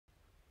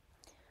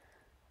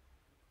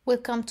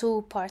Welcome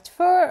to part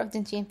 4 of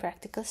dentin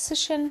practical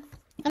session.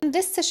 In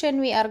this session,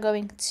 we are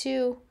going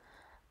to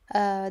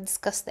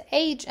discuss the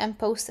age and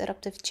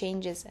post-eruptive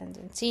changes in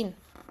dentin.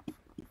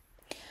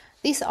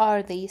 These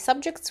are the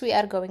subjects we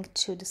are going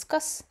to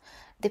discuss: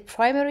 the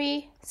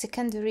primary,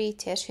 secondary,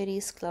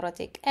 tertiary,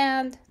 sclerotic,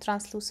 and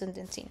translucent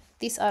dentin.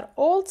 These are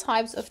all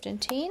types of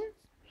dentin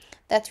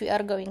that we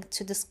are going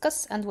to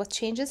discuss and what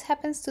changes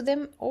happens to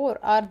them, or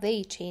are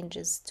they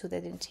changes to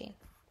the dentin.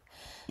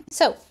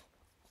 So,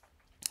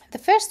 the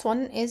first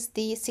one is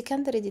the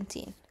secondary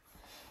dentin.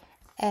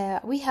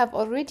 We have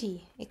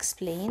already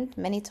explained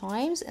many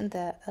times in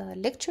the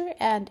lecture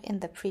and in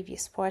the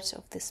previous parts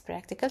of this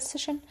practical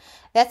session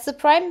that the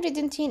primary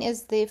dentin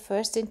is the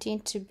first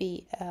dentin to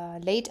be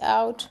laid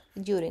out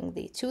during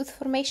the tooth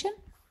formation,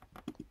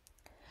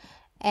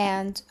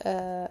 and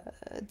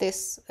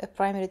this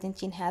primary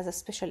dentin has a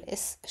special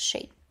S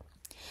shape.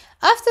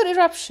 After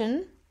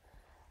eruption,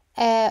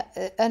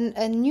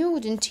 a new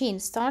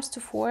dentin starts to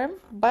form,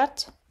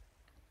 but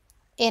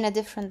in a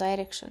different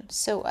direction.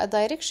 So the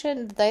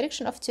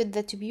direction of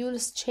the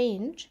tubules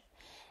change,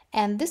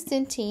 and this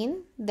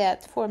dentin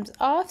that forms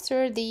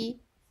after the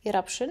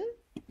eruption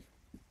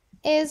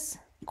is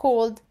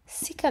called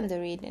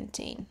secondary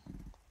dentin.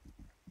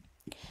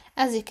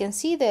 As you can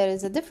see, there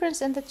is a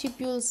difference in the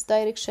tubules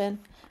direction,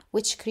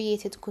 which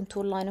created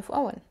contour line of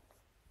Owen.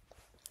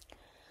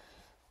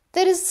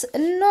 There is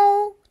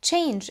no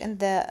change in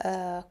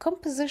the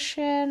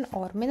composition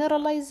or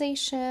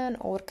mineralization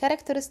or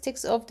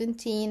characteristics of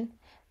dentin,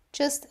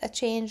 just a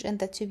change in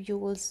the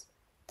tubules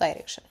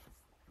direction.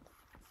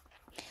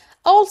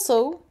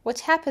 Also, what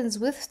happens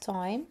with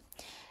time,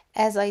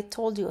 as I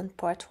told you in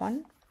part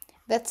 1,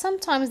 that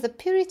sometimes the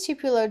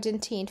peritubular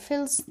dentin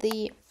fills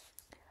the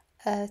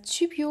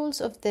tubules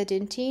of the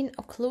dentin,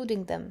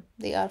 occluding them.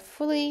 They are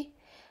fully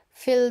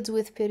filled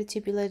with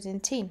peritubular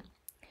dentin.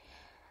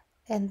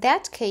 In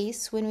that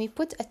case, when we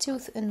put a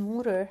tooth in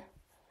water,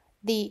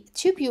 the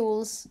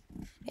tubules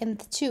in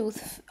the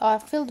tooth are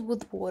filled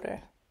with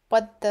water,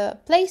 but the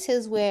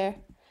places where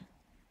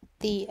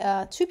the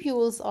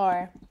tubules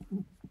are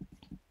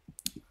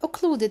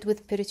occluded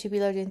with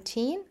peritubular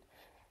dentin,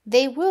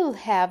 they will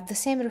have the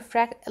same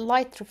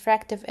light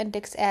refractive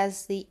index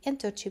as the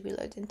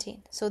intertubular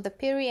dentin. So the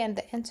peri and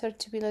the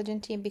intertubular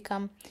dentin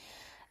become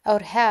or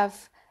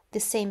have the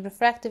same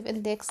refractive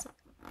index,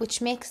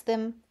 which makes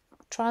them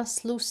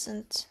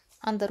translucent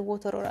under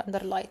water or under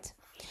light.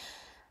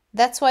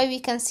 That's why we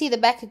can see the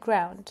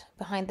background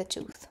behind the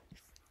tooth.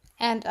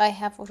 And I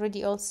have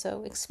already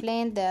also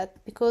explained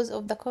that because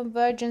of the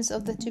convergence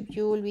of the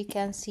tubule, we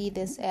can see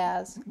this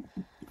as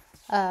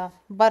a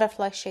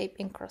butterfly shape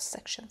in cross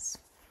sections.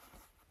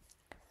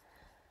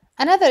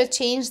 Another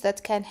change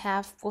that can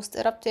have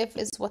post-eruptive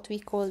is what we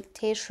call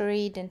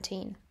tertiary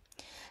dentin.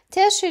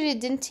 Tertiary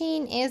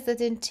dentin is the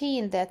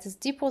dentin that is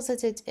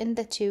deposited in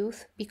the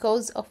tooth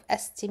because of a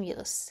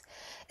stimulus.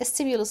 A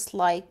stimulus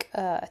like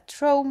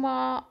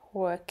trauma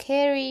or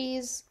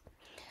caries.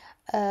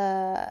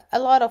 A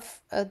lot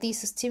of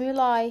these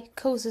stimuli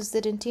causes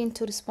the dentin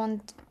to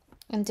respond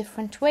in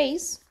different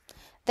ways.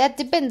 That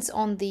depends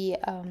on the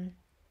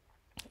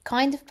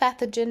kind of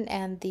pathogen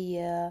and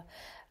the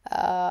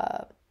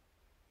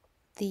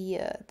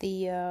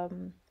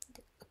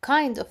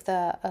kind of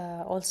the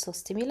also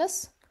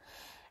stimulus,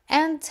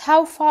 and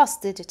how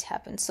fast did it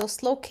happen. So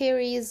slow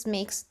caries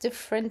makes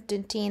different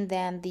dentin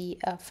than the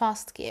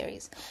fast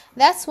caries.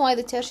 That's why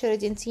the tertiary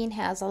dentin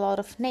has a lot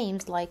of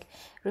names, like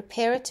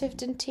reparative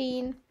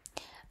dentin,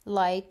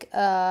 like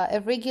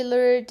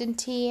irregular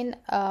dentin,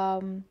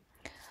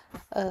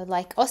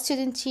 like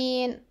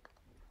osteodentin.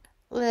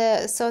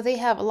 So they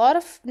have a lot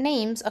of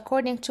names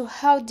according to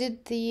how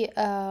did the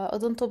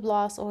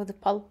odontoblast or the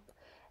pulp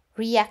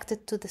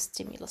reacted to the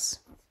stimulus.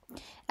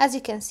 As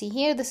you can see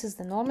here, this is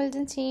the normal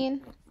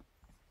dentin.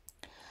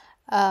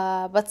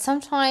 But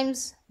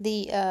sometimes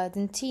the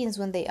dentins,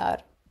 when they are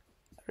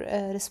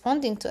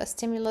responding to a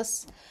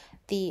stimulus,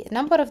 the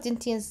number of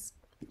dentins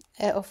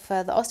of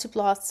the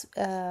osteoblasts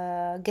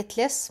get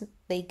less.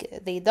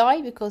 They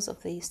die because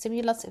of the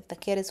stimulus. If the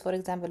caries, for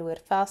example, were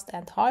fast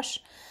and harsh,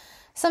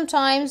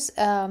 sometimes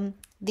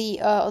the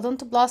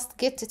odontoblasts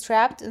get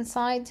trapped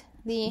inside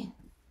the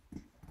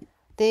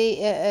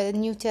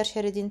new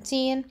tertiary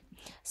dentin.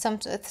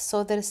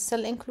 So there is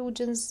cell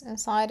inclusions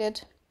inside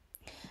it.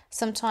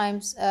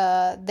 Sometimes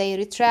they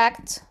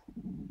retract,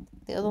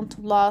 the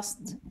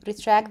odontoblast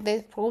retract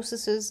their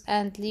processes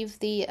and leave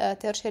the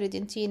tertiary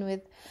dentin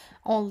with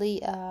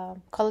only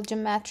collagen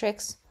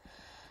matrix.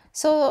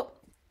 So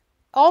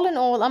all in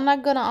all, I'm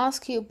not going to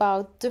ask you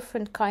about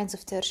different kinds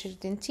of tertiary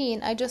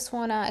dentin. I just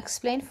want to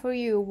explain for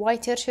you why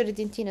tertiary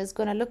dentin is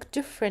going to look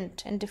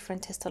different in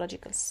different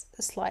histological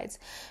slides,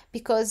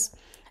 because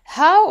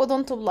how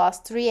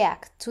odontoblasts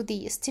react to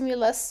the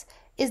stimulus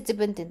is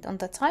dependent on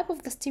the type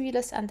of the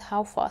stimulus and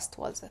how fast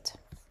was it.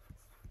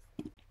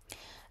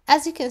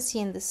 As you can see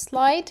in this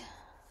slide,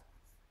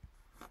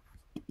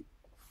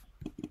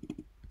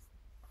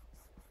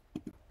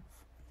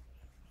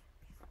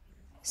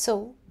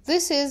 so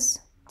this is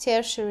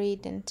tertiary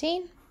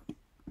dentin,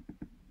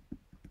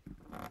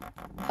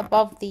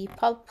 above the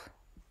pulp.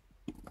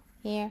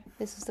 Here,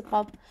 this is the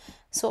pulp.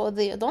 So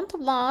the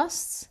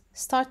odontoblasts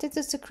started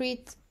to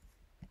secrete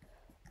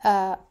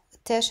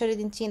tertiary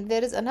dentin.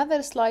 There is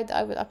another slide,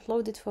 I will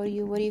upload it for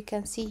you, where you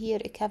can see here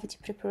a cavity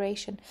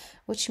preparation,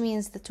 which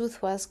means the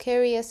tooth was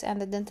carious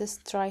and the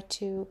dentist tried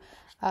to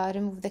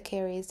remove the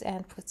caries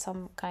and put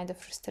some kind of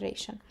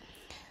restoration.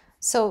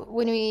 So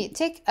when we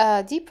take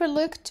a deeper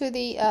look to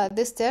the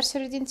this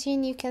tertiary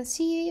dentin, you can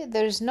see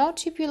there's no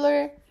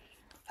tubular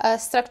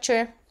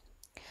structure.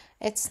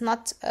 It's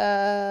not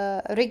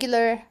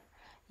regular.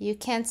 You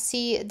can't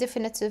see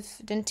definitive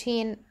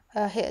dentin,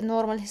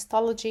 normal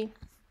histology.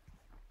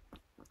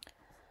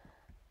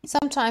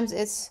 Sometimes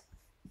it's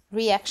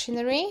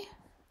reactionary.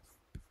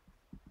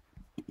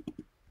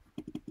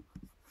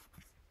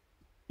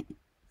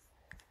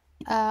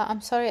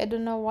 I'm sorry, I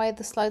don't know why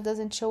the slide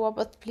doesn't show up,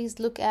 but please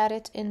look at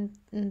it in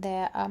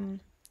the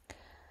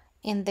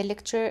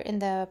lecture, in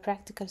the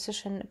practical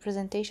session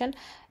presentation.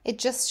 It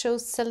just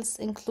shows cells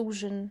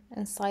inclusion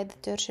inside the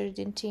tertiary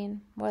dentin,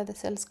 where the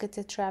cells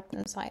get trapped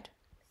inside.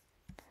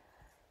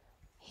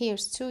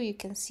 Here's too, you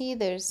can see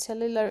there's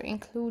cellular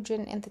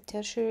inclusion in the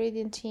tertiary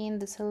dentin.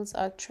 The cells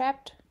are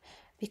trapped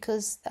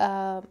because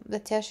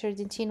the tertiary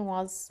dentin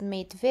was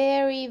made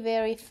very,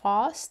 very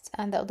fast,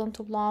 and the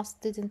odontoblast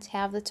didn't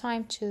have the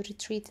time to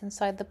retreat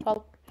inside the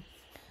pulp.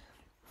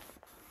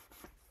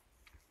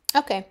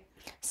 Okay,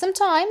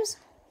 sometimes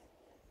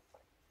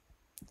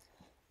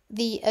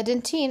the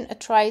dentin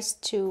tries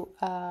to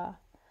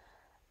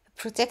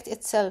protect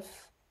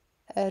itself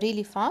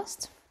really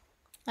fast,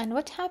 and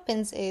what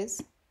happens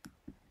is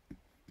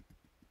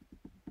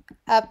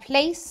a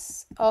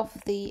place of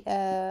the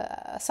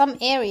some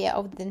area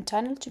of the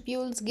dentinal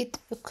tubules get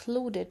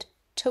occluded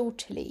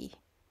totally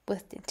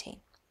with dentin.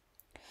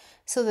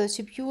 So the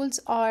tubules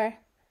are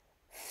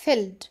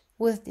filled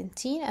with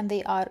dentin and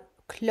they are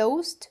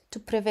closed to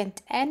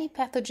prevent any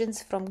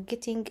pathogens from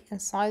getting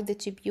inside the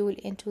tubule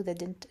into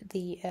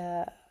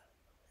the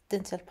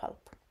dental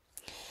pulp.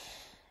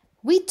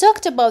 We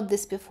talked about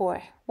this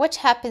before. What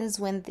happens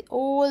when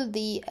all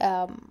the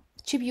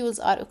tubules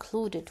are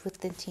occluded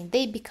with dentin?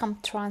 They become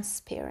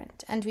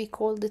transparent, and we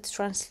called it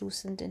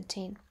translucent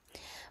dentin.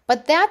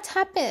 But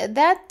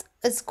that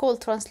is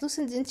called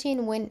translucent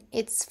dentin when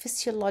it's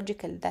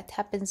physiological. That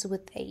happens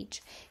with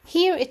age.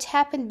 Here it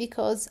happened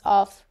because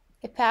of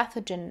a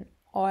pathogen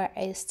or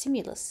a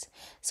stimulus.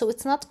 So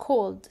it's not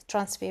called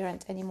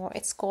transparent anymore.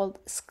 It's called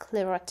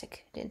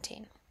sclerotic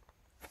dentin.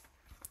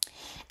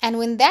 And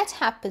when that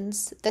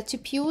happens, the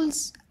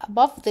tubules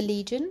above the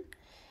lesion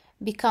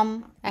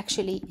become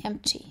actually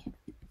empty.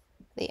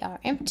 They are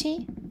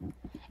empty,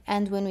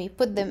 and when we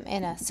put them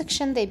in a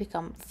section, they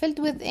become filled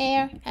with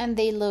air and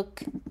they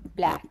look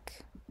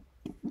black.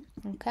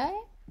 Okay?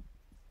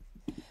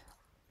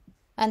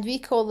 And we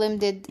call them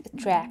dead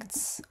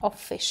tracts of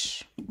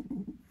fish.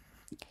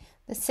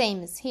 The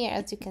same is here,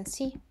 as you can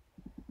see.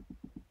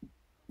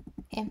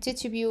 Empty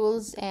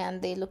tubules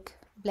and they look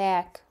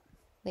black.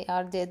 They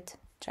are dead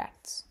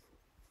tracts.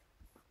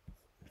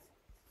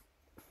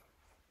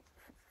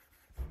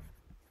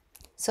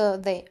 So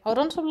the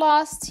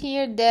odontoblasts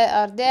here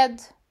are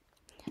dead.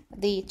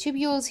 The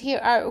tubules here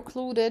are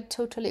occluded,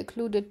 totally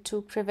occluded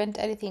to prevent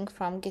anything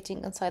from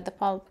getting inside the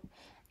pulp.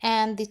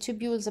 And the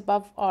tubules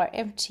above are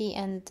empty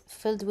and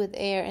filled with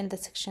air in the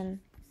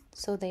section,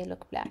 so they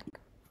look black.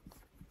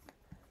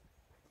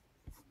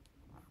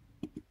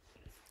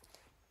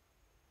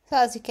 So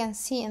as you can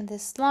see in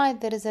this slide,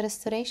 there is a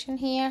restoration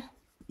here,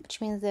 which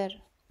means there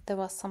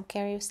was some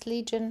carious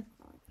lesion.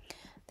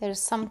 There's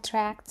some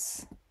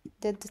tracts,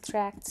 dead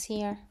tracts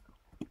here,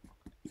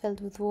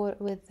 filled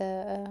with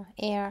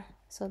air,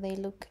 so they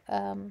look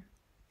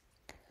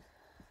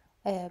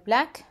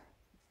black.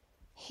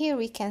 Here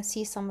we can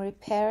see some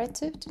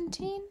reparative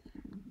dentin.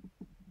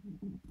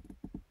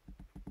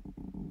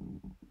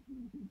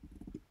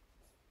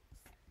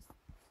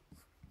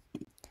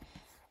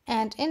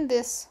 And in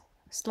this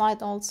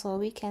slide also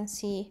you can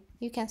see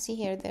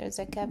here there is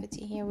a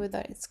cavity here,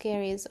 whether it's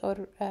caries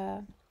or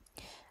a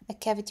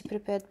cavity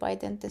prepared by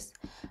dentist.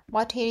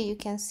 But here you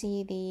can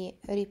see the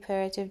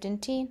reparative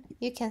dentin.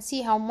 You can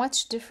see how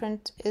much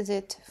different is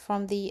it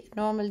from the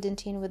normal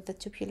dentin with the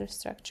tubular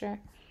structure.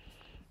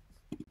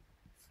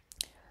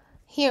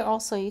 Here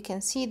also you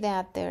can see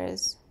that there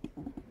is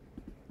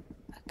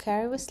a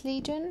carious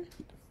lesion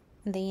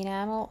in the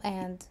enamel,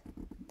 and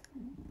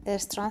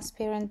there's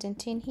transparent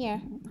dentin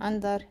here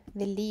under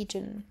the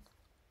lesion.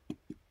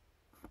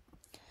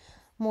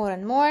 More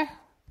and more,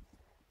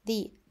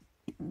 the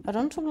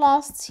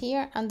odontoblasts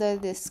here under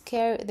there's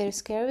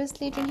carious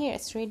lesion here.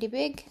 It's really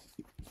big.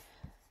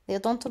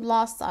 The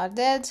odontoblasts are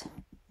dead.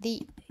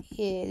 The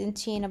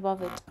dentin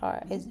above it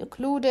is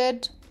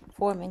occluded,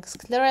 forming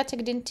sclerotic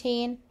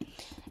dentin,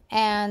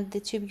 and the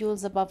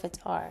tubules above it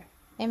are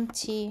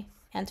empty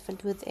and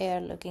filled with air,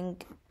 looking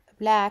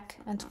black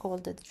and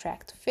called the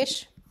tract of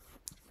fish.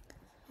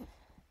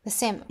 The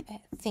same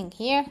thing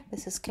here.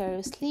 This is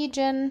carious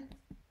lesion.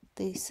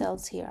 The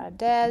cells here are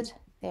dead.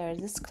 There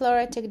is a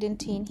sclerotic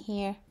dentin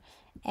here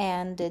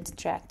and the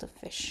tract of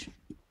fish.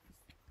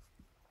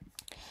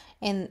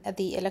 In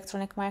the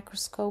electronic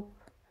microscope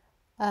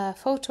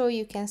photo,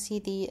 you can see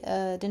the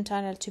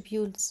dentinal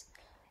tubules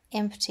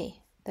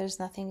empty. There's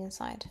nothing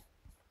inside.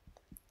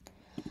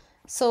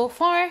 So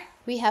far,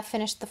 we have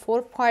finished the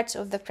 4 parts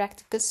of the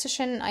practical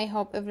session. I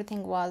hope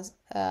everything was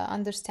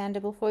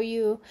understandable for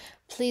you.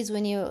 Please,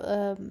 when you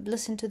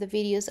listen to the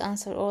videos,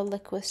 answer all the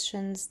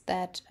questions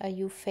that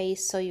you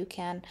face so you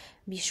can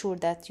be sure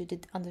that you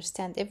did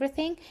understand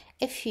everything.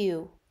 If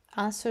you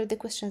answer the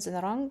questions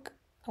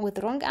with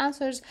wrong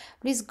answers,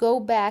 please go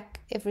back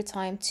every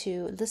time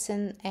to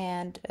listen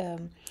and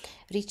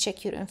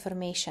recheck your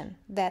information.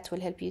 That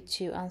will help you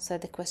to answer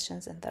the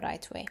questions in the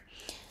right way.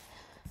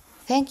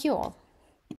 Thank you all.